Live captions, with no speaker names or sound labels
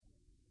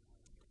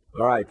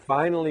All right,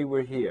 finally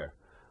we're here.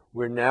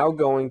 We're now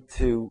going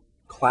to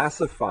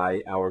classify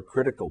our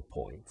critical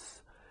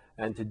points.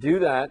 And to do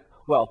that,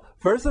 well,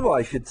 first of all,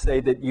 I should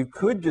say that you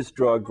could just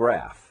draw a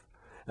graph.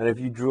 And if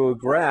you drew a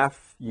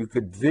graph, you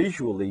could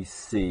visually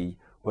see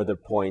whether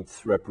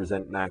points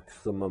represent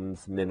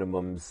maximums,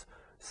 minimums,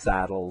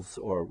 saddles,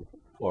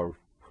 or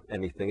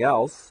anything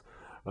else,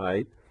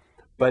 right?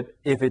 But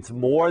if it's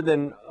more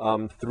than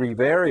three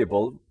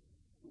variables,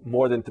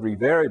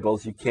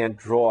 you can't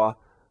draw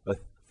a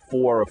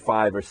 4 or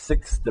 5 or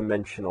 6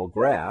 dimensional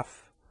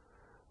graph.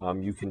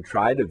 You can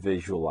try to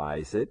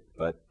visualize it,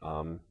 but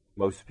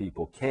most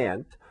people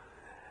can't.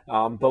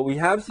 But we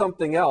have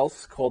something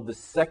else called the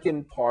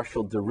second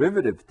partial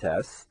derivative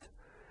test,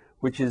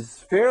 which is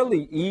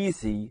fairly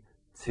easy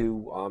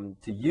to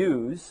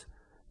use,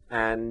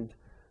 and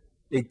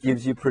it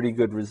gives you pretty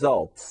good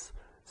results.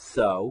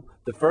 So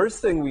the first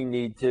thing we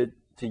need to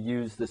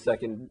use the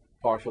second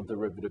partial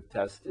derivative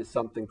test is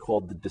something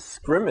called the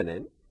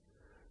discriminant,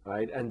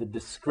 right? And the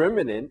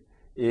discriminant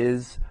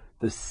is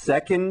the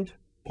second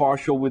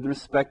partial with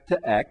respect to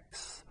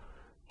x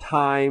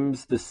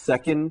times the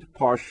second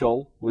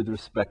partial with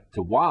respect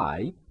to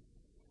y,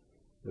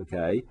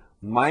 okay,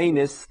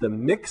 minus the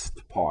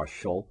mixed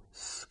partial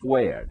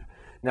squared.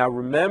 Now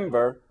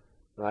remember,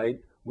 right,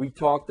 we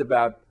talked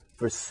about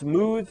for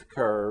smooth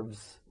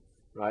curves,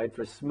 right,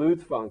 for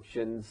smooth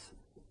functions,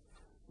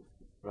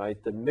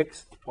 right, the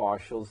mixed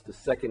partials, the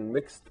second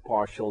mixed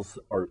partials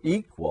are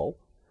equal,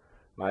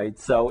 right?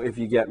 So if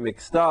you get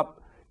mixed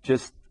up,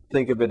 just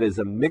think of it as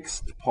a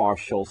mixed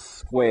partial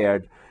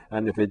squared.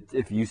 And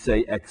if you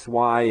say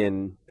xy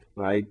and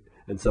right,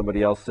 and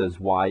somebody else says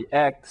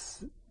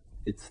yx,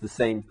 it's the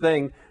same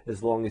thing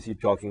as long as you're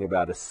talking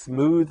about a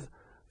smooth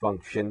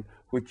function,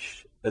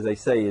 which, as I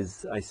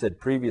said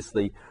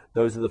previously,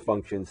 those are the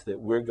functions that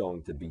we're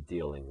going to be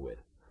dealing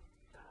with.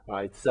 All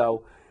right,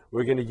 so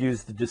we're going to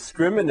use the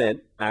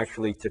discriminant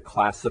actually to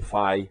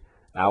classify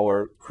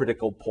our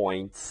critical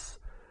points.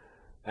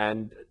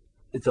 And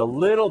it's a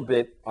little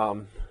bit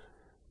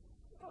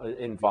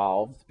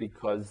involved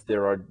because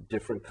there are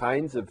different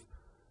kinds of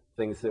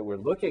things that we're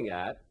looking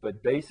at,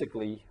 but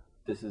basically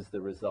this is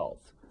the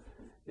result.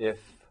 If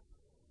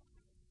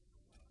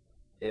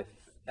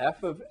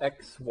f of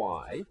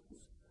xy,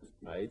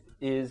 right,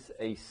 is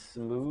a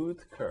smooth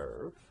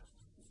curve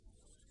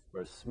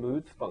or a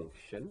smooth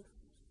function,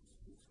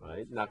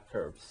 right, not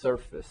curve,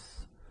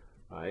 surface,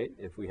 right,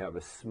 if we have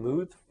a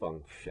smooth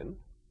function,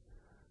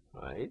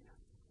 right,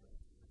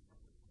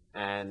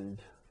 and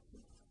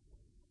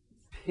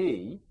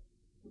P,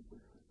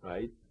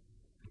 right,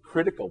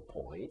 critical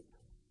point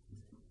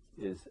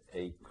is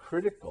a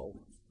critical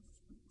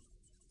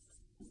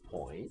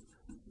point,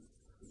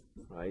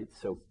 right?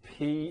 So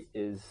P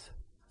is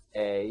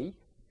A,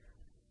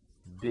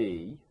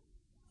 B,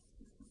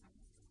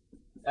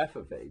 f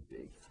of A,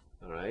 B,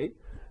 all right?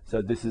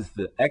 So this is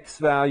the x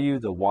value,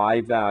 the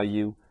y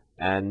value,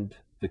 and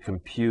the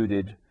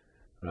computed,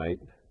 right,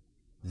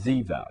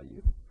 z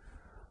value,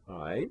 all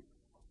right?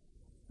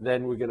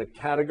 Then we're going to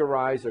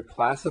categorize or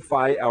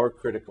classify our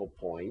critical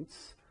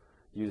points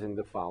using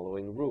the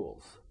following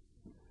rules.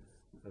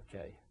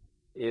 Okay,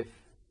 if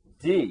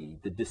D,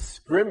 the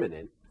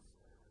discriminant,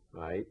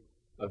 right,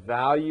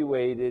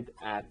 evaluated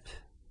at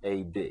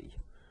AB,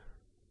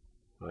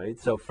 right?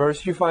 So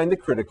first you find the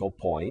critical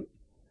point,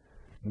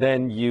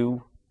 then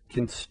you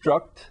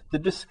construct the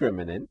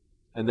discriminant,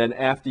 and then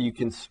after you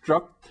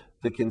construct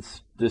the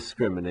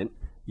discriminant,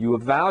 you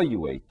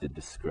evaluate the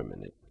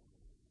discriminant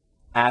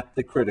at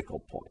the critical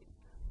point,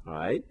 all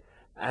right?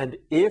 And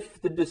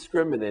if the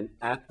discriminant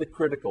at the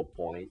critical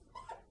point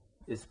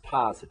is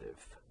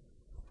positive,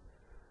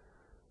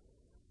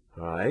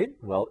 all right?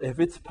 Well, if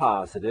it's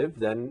positive,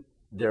 then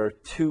there are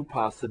two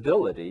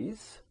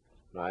possibilities,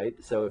 right?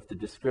 So if the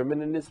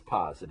discriminant is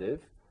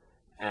positive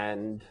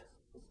and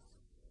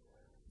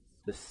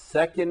the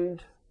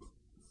second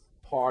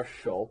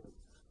partial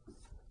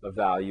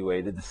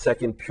evaluated, the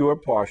second pure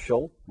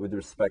partial with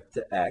respect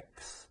to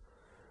x,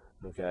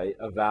 okay,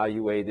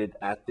 evaluated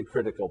at the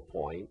critical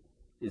point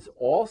is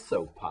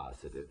also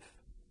positive,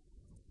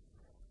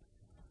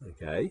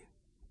 okay?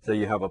 So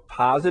you have a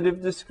positive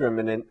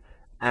discriminant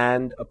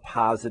and a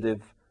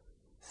positive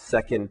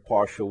second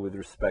partial with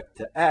respect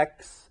to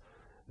x,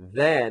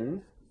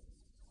 then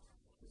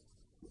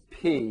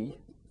P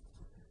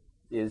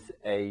is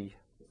a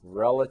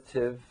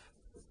relative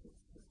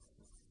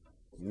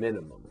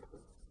minimum,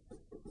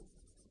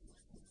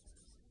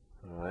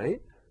 all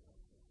right?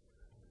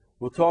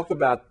 We'll talk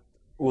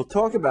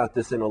about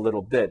this in a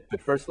little bit, but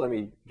first let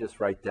me just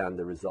write down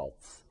the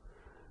results,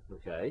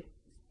 okay?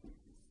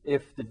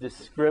 If the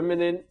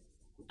discriminant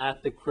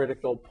at the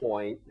critical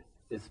point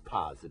is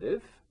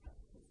positive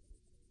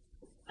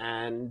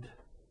and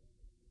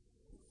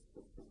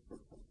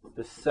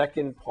the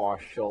second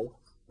partial,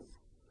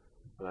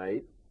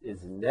 right,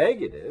 is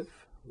negative,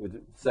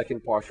 with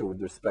second partial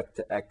with respect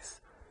to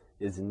x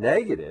is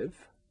negative,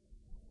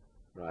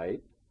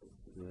 right,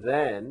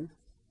 then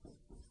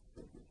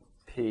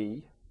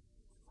P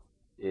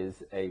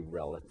is a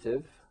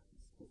relative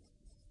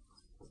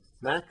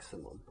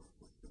maximum.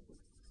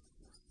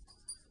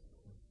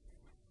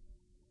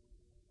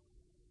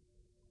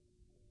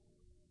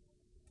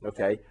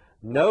 Okay,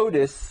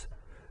 notice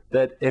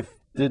that if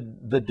the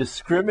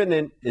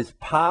discriminant is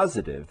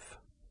positive,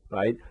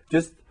 right,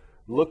 just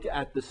look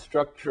at the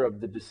structure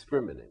of the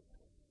discriminant,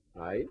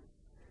 right?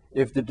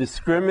 If the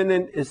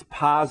discriminant is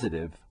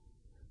positive,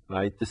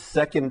 right, the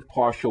second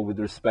partial with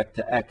respect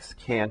to x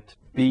can't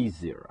be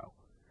 0,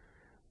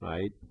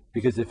 right?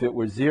 Because if it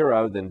were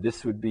 0, then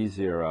this would be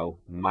 0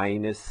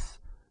 minus,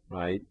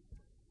 right,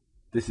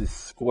 this is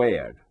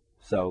squared.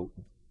 So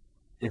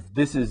if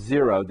this is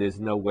 0, there's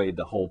no way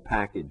the whole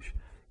package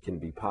can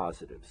be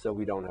positive. So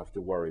we don't have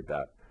to worry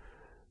about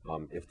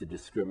if the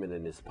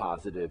discriminant is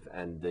positive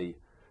and the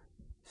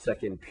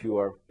second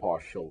pure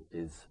partial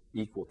is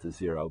equal to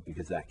 0,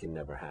 because that can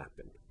never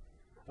happen.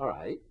 All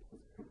right.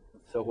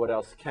 So what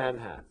else can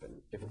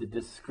happen? If the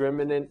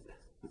discriminant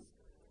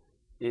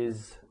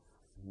is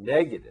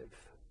negative,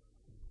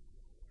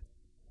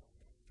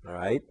 all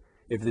right,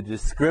 if the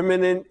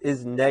discriminant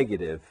is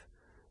negative,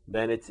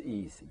 then it's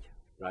easy,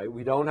 right?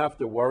 We don't have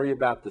to worry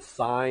about the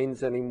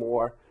signs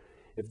anymore.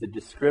 If the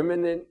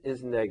discriminant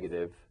is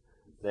negative,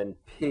 then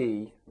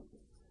P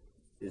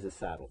is a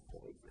saddle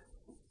point.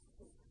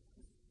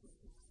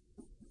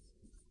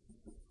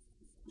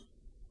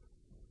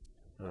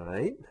 All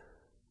right?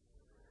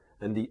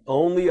 And the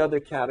only other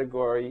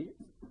category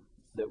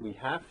that we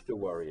have to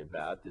worry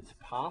about that's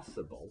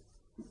possible,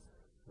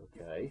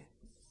 okay,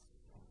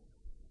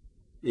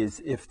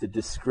 is if the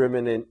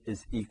discriminant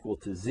is equal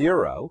to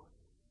 0,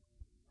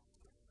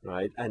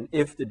 right? And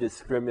if the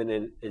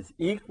discriminant is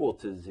equal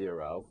to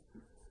 0,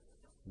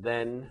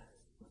 then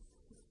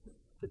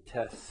the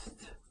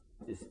test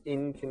is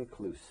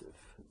inconclusive.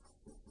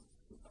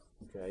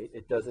 Okay?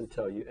 It doesn't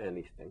tell you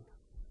anything.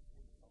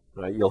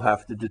 Right? You'll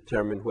have to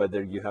determine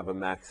whether you have a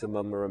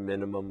maximum or a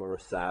minimum or a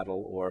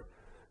saddle or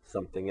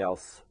something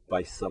else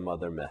by some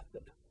other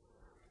method.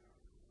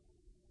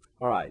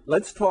 All right,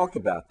 let's talk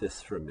about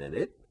this for a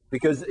minute,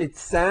 because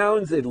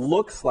it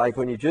looks like,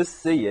 when you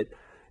just see it,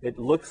 it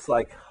looks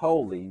like,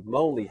 holy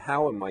moly,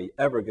 how am I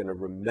ever going to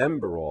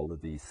remember all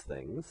of these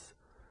things?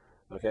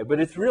 Okay, but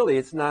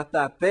it's not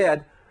that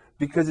bad,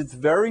 because it's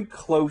very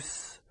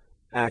close,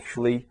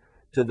 actually,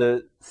 to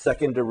the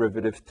second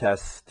derivative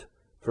test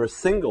for a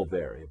single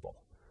variable.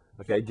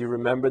 Okay, do you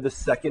remember the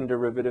second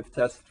derivative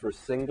test for a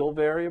single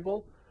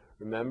variable?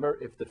 Remember,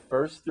 if the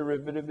first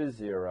derivative is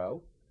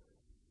 0,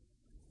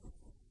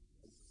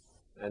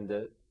 and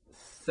the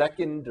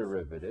second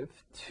derivative,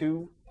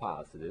 2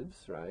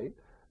 positives, right?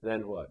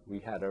 Then what? We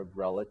had a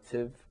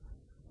relative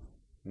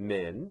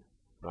min,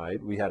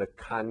 right? We had a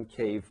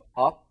concave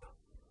up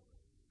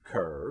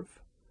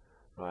curve,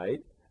 right?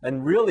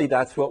 And really,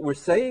 that's what we're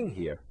saying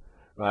here,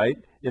 right?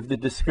 If the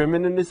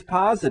discriminant is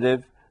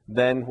positive,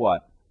 then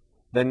what?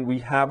 Then we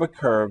have a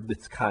curve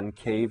that's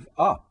concave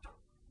up,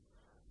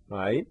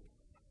 right?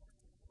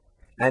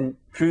 And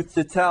truth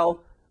to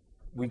tell,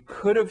 we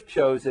could have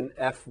chosen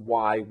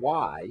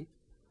FYY,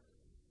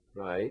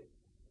 right?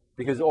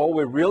 Because all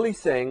we're really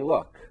saying,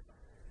 look,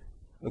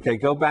 okay,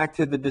 go back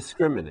to the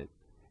discriminant.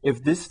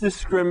 If this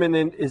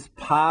discriminant is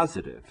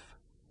positive,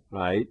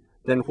 right,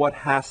 then what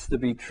has to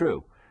be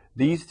true?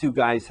 These two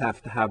guys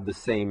have to have the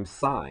same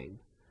sign,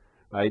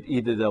 right?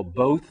 Either they'll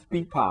both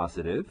be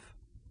positive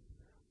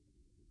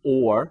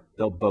or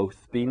they'll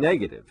both be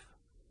negative,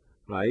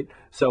 right?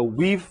 So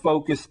we've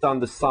focused on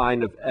the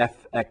sign of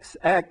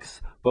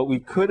FXX, but we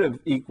could have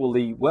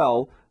equally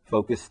well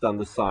focused on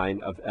the sign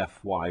of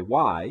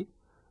FYY,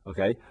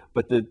 okay?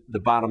 But the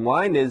bottom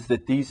line is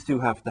that these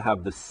two have to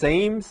have the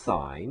same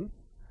sign,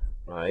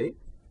 right?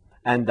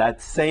 And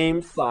that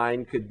same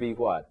sign could be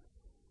what?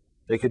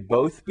 They could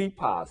both be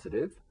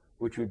positive,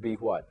 which would be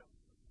what?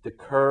 The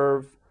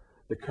curve,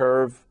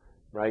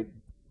 right,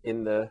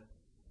 in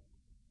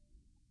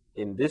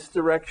this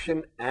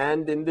direction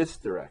and in this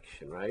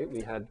direction, right?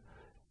 We had,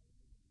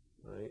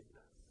 right,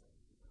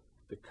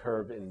 the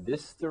curve in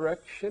this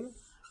direction,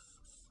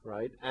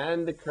 right,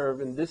 and the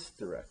curve in this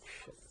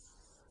direction,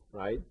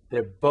 right?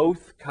 They're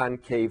both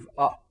concave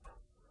up.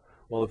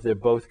 Well, if they're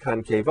both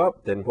concave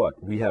up, then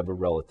what? We have a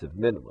relative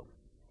minimum,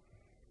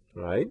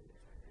 right?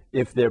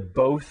 If they're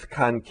both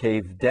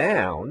concave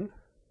down,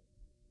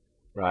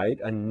 right,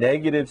 a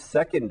negative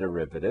second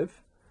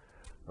derivative,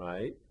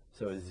 right?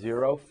 So a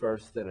 0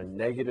 first and a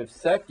negative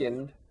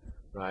second,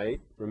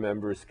 right,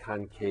 remember, is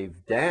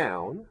concave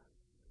down.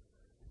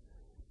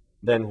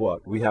 Then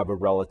what? We have a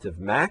relative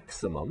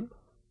maximum,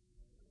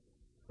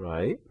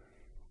 right?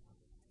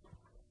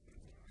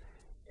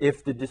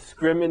 If the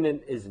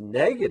discriminant is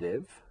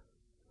negative,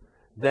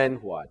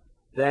 then what?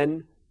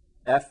 Then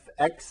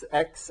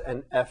fxx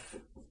and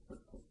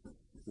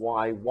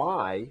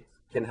fyy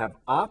can have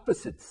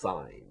opposite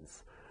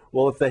signs.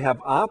 Well, if they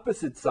have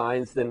opposite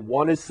signs, then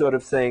one is sort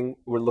of saying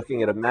we're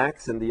looking at a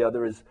max and the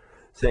other is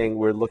saying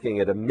we're looking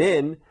at a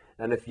min.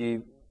 And if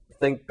you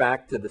think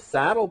back to the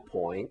saddle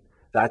point,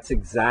 that's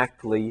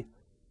exactly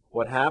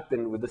what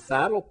happened with the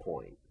saddle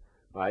point,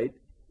 right?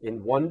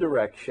 In one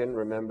direction,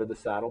 remember the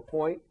saddle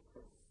point,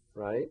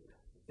 right?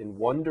 in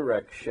one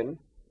direction,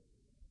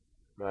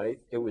 right,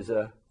 it was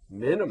a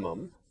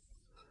minimum,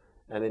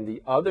 and in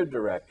the other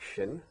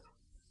direction,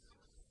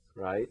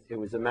 right, it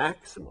was a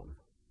maximum.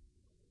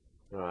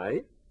 All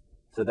right?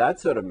 So that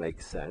sort of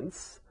makes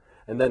sense.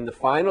 And then the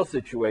final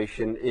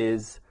situation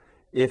is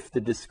if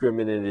the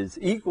discriminant is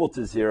equal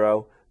to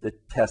 0, the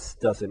test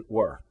doesn't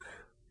work,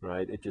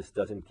 right? It just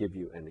doesn't give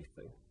you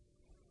anything.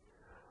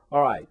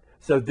 All right,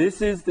 so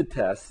this is the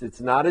test. It's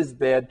not as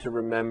bad to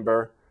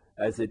remember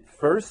as it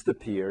first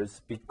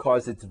appears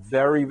because it's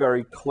very,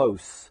 very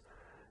close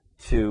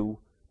to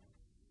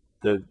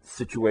the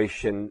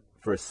situation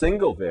for a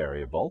single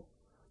variable,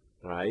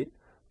 right?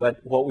 But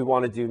what we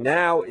want to do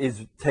now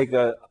is take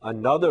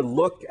another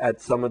look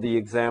at some of the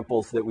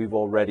examples that we've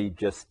already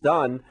just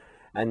done.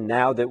 And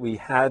now that we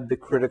had the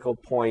critical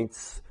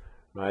points,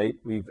 right,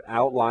 we've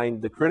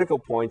outlined the critical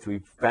points,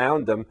 we've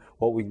found them,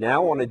 what we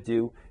now want to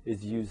do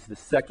is use the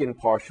second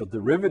partial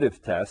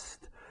derivative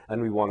test,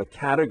 and we want to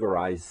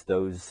categorize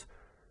those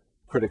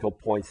critical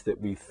points that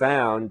we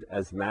found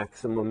as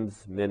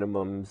maximums,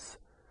 minimums,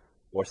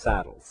 or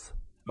saddles.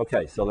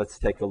 Okay, so let's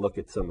take a look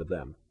at some of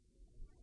them.